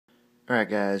Alright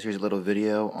guys, here's a little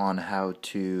video on how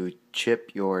to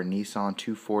chip your Nissan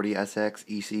 240 SX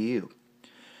ECU.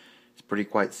 It's pretty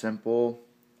quite simple.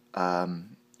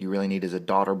 You really need is a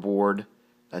daughter board,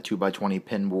 a 2x20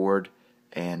 pin board,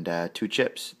 and 2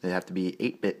 chips. They have to be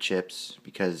 8-bit chips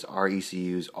because our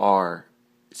ECUs are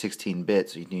 16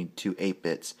 bits, so you need 2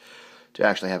 8-bits to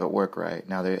actually have it work right.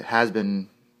 Now there has been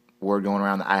word going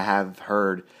around that I have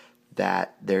heard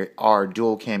that there are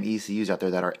dual cam ECUs out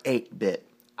there that are 8-bit.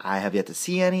 I have yet to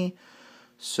see any,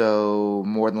 so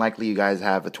more than likely you guys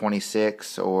have a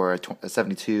 26 or a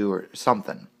 72 or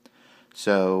something.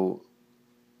 So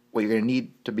what you're going to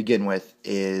need to begin with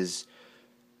is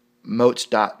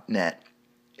motes.net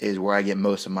is where I get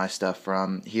most of my stuff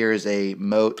from. Here's a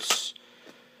Motes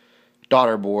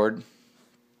daughter board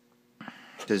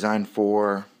designed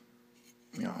for,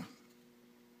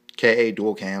 KA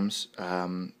dual cams.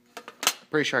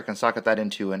 Pretty sure I can socket that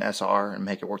into an SR and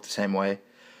make it work the same way.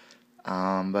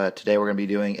 But today we're going to be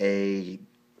doing a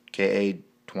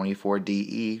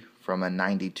ka24de from a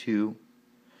 92.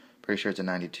 Pretty sure it's a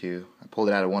 92. I pulled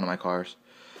it out of one of my cars.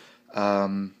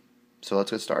 So let's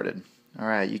get started.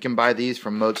 Alright, you can buy these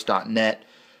from motes.net.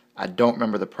 I don't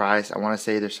remember the price. I want to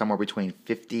say they're somewhere between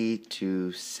 $50 to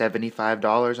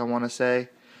 $75, I want to say.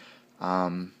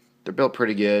 They're built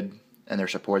pretty good, and their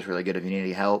support's really good if you need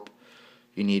any help.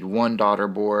 You need 1 daughter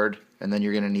board, and then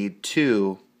you're going to need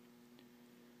 2,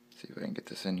 let's see if I can get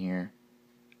this in here,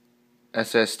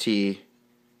 SST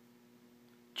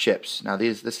chips. Now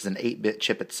this is an 8-bit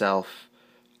chip itself.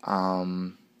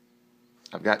 I've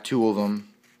got 2 of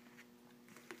them,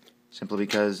 simply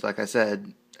because, like I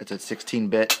said, it's a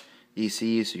 16-bit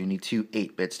ECU, so you need 2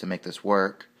 8-bits to make this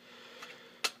work.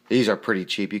 These are pretty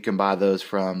cheap. You can buy those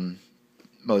from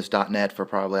motes.net for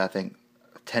probably, I think,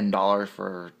 $10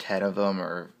 for 10 of them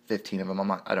or 15 of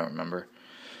them. I don't remember.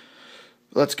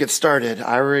 Let's get started.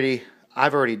 I've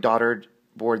already daughter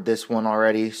board this one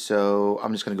already, so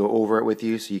I'm just going to go over it with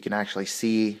you so you can actually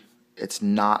see. It's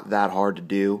not that hard to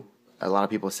do. A lot of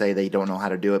people say they don't know how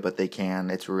to do it, but they can.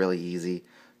 It's really easy.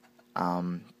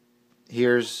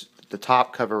 Here's the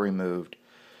top cover removed.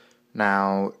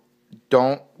 Now,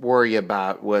 don't worry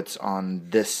about what's on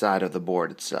this side of the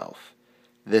board itself.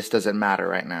 This doesn't matter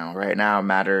right now. Right now it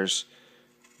matters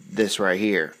this right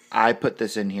here. I put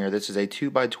this in here. This is a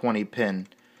 2x20 pin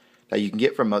that you can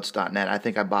get from motes.net. I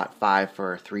think I bought 5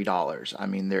 for $3. I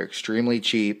mean, they're extremely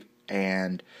cheap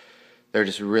and they're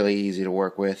just really easy to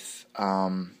work with.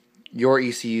 Your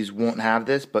ECUs won't have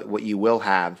this, but what you will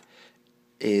have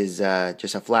is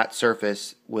just a flat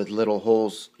surface with little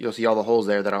holes. You'll see all the holes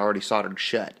there that are already soldered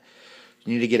shut.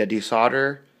 You need to get a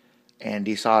desolder and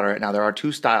desolder it. Now there are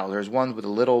 2 styles. There's one with a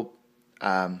little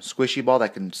squishy ball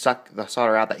that can suck the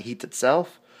solder out that heats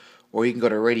itself, or you can go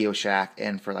to Radio Shack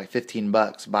and for like 15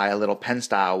 bucks buy a little pen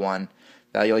style one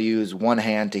that you'll use one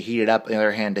hand to heat it up, the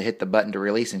other hand to hit the button to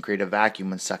release and create a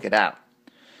vacuum and suck it out.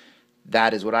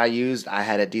 That is what I used. I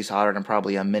had it desoldered in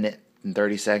probably a minute and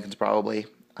 30 seconds probably.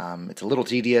 It's a little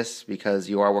tedious because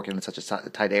you are working in such a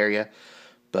tight area,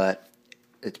 but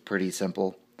it's pretty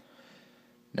simple.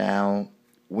 Now,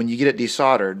 when you get it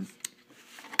desoldered,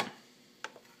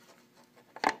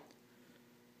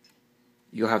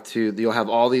 you'll have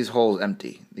all these holes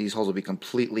empty. These holes will be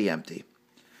completely empty.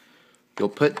 You'll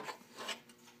put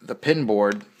the pin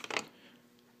board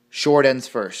short ends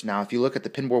first. Now, if you look at the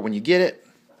pin board when you get it,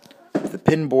 the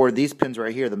pin board, these pins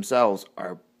right here themselves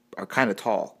are kind of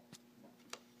tall.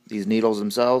 These needles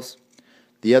themselves.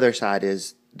 The other side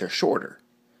they're shorter.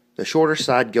 The shorter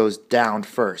side goes down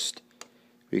first,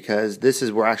 because this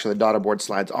is where actually the daughter board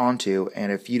slides onto,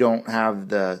 and if you don't have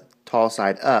the tall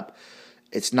side up,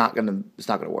 it's not gonna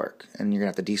work, and you're gonna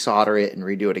have to desolder it and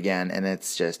redo it again, and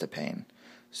it's just a pain.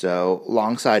 So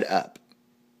long side up.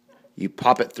 You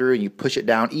pop it through and you push it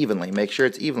down evenly. Make sure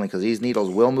it's evenly because these needles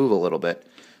will move a little bit.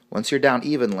 Once you're down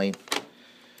evenly,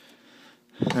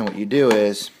 then what you do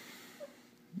is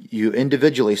you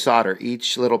individually solder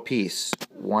each little piece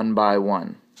one by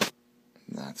one.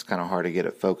 That's kind of hard to get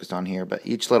it focused on here, but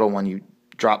each little one you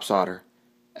drop solder,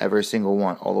 every single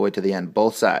one, all the way to the end,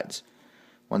 both sides.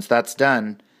 Once that's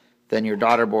done, then your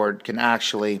daughter board can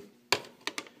actually,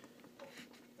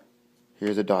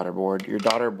 here's a daughter board. Your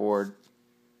daughter board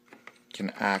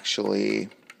can actually,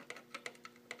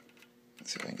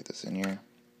 let's see if I can get this in here,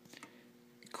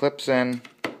 clips in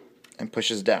and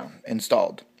pushes down,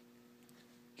 installed.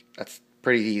 That's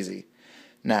pretty easy.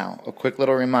 Now, a quick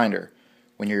little reminder.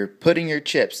 When you're putting your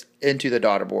chips into the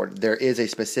daughter board, there is a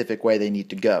specific way they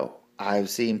need to go. I've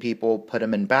seen people put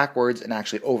them in backwards and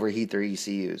actually overheat their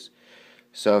ECUs.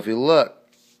 So if you look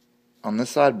on this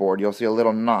sideboard, you'll see a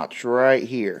little notch right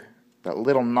here. That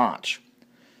little notch.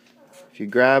 if you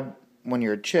grab one of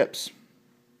your chips,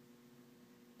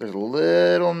 there's a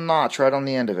little notch right on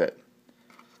the end of it.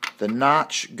 The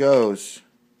notch goes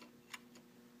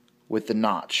with the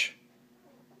notch.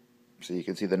 So you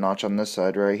can see the notch on this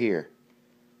side right here.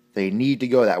 They need to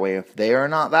go that way. If they are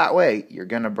not that way, you're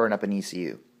going to burn up an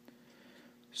ECU.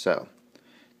 So,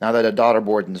 now that a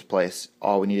daughterboard in this place,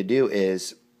 all we need to do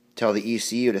is tell the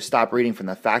ECU to stop reading from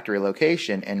the factory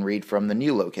location and read from the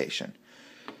new location.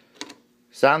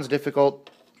 Sounds difficult,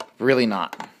 really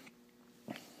not.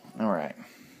 Alright,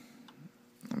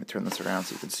 let me turn this around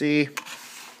so you can see.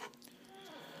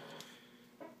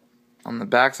 On the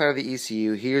back side of the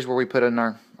ECU, here's where we put in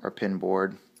our pin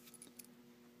board.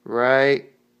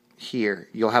 Right here,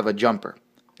 you'll have a jumper.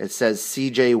 It says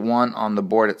CJ1 on the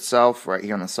board itself, right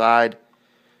here on the side.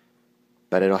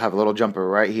 But it'll have a little jumper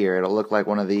right here. It'll look like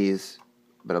one of these,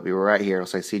 but it'll be right here. It'll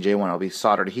say CJ1. It'll be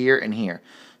soldered here and here.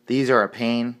 These are a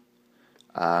pain.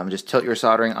 Just tilt your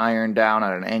soldering iron down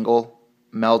at an angle,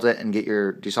 melt it, and get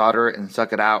your desolder and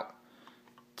suck it out.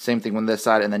 Same thing with this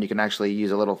side, and then you can actually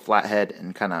use a little flathead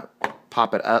and kind of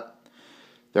pop it up.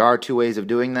 There are two ways of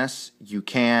doing this. You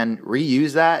can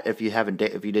reuse that if you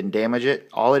didn't damage it.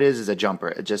 All it is a jumper.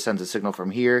 It just sends a signal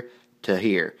from here to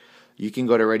here. You can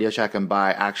go to Radio Shack and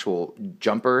buy actual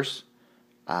jumpers.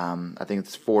 I think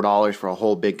it's $4 for a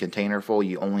whole big container full.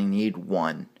 You only need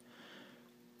one.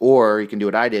 Or you can do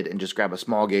what I did and just grab a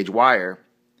small gauge wire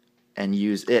and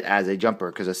use it as a jumper,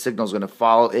 because the signal is going to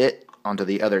follow it onto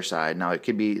the other side. Now it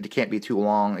can't be too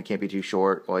long, it can't be too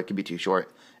short. Well, it could be too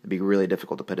short. It'd be really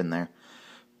difficult to put in there.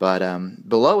 But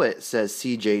below it says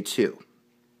CJ2.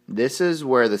 This is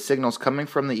where the signal's coming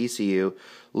from the ECU,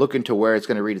 looking to where it's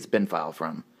going to read its bin file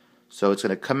from. So it's going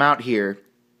to come out here,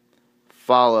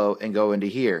 follow, and go into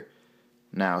here.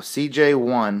 Now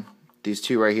CJ1, these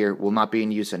two right here, will not be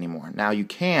in use anymore. Now you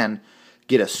can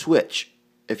get a switch.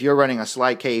 If you're running a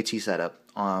slide KAT setup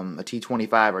on a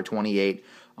T25 or 28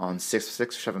 on 6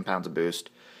 or 7 pounds of boost,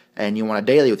 and you want a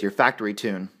daily with your factory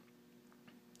tune,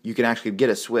 you can actually get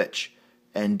a switch.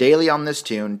 And daily on this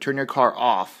tune, turn your car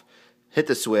off, hit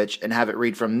the switch, and have it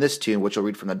read from this tune, which will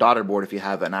read from the daughterboard if you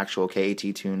have an actual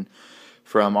KAT tune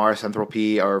from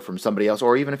sr20de or from somebody else,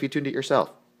 or even if you tuned it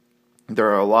yourself.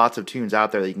 There are lots of tunes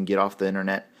out there that you can get off the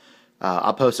internet.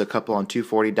 I'll post a couple on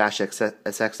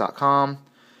 240-sx.com.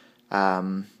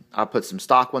 I'll put some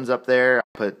stock ones up there. I'll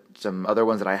put some other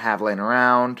ones that I have laying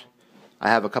around. I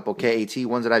have a couple KAT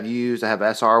ones that I've used. I have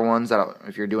SR ones.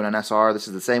 If you're doing an SR, this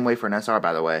is the same way for an SR,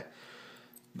 by the way.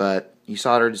 But you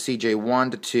soldered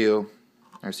CJ1 to 2,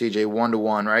 or CJ1 to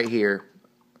 1 right here,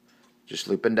 just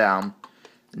looping down.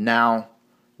 Now,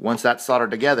 once that's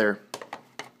soldered together,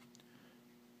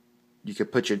 you can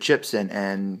put your chips in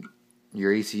and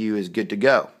your ECU is good to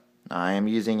go. I am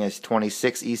using a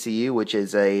 26 ECU, which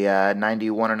is a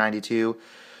 91 or 92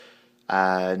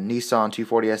 Nissan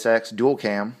 240SX dual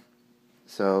cam.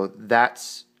 So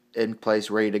that's in place,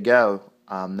 ready to go.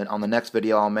 Then on the next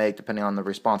video I'll make, depending on the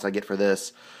response I get for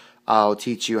this, I'll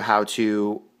teach you how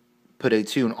to put a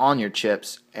tune on your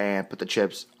chips and put the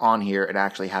chips on here and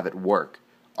actually have it work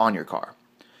on your car.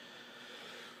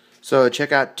 So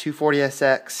check out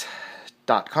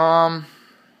 240sx.com.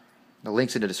 The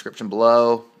link's in the description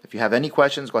below. If you have any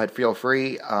questions, go ahead, feel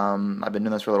free. I've been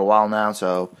doing this for a little while now,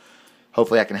 so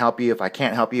hopefully I can help you. If I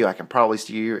can't help you, I can probably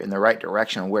steer you in the right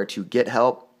direction on where to get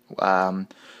help. The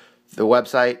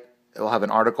website, it'll have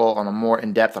an article on a more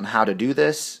in-depth on how to do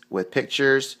this with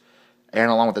pictures and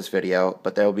along with this video,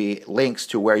 but there will be links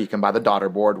to where you can buy the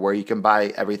daughterboard, where you can buy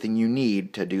everything you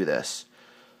need to do this.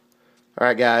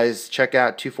 Alright guys, check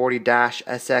out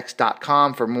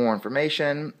 240-sx.com for more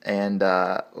information, and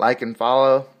like and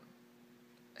follow,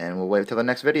 and we'll wait until the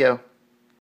next video.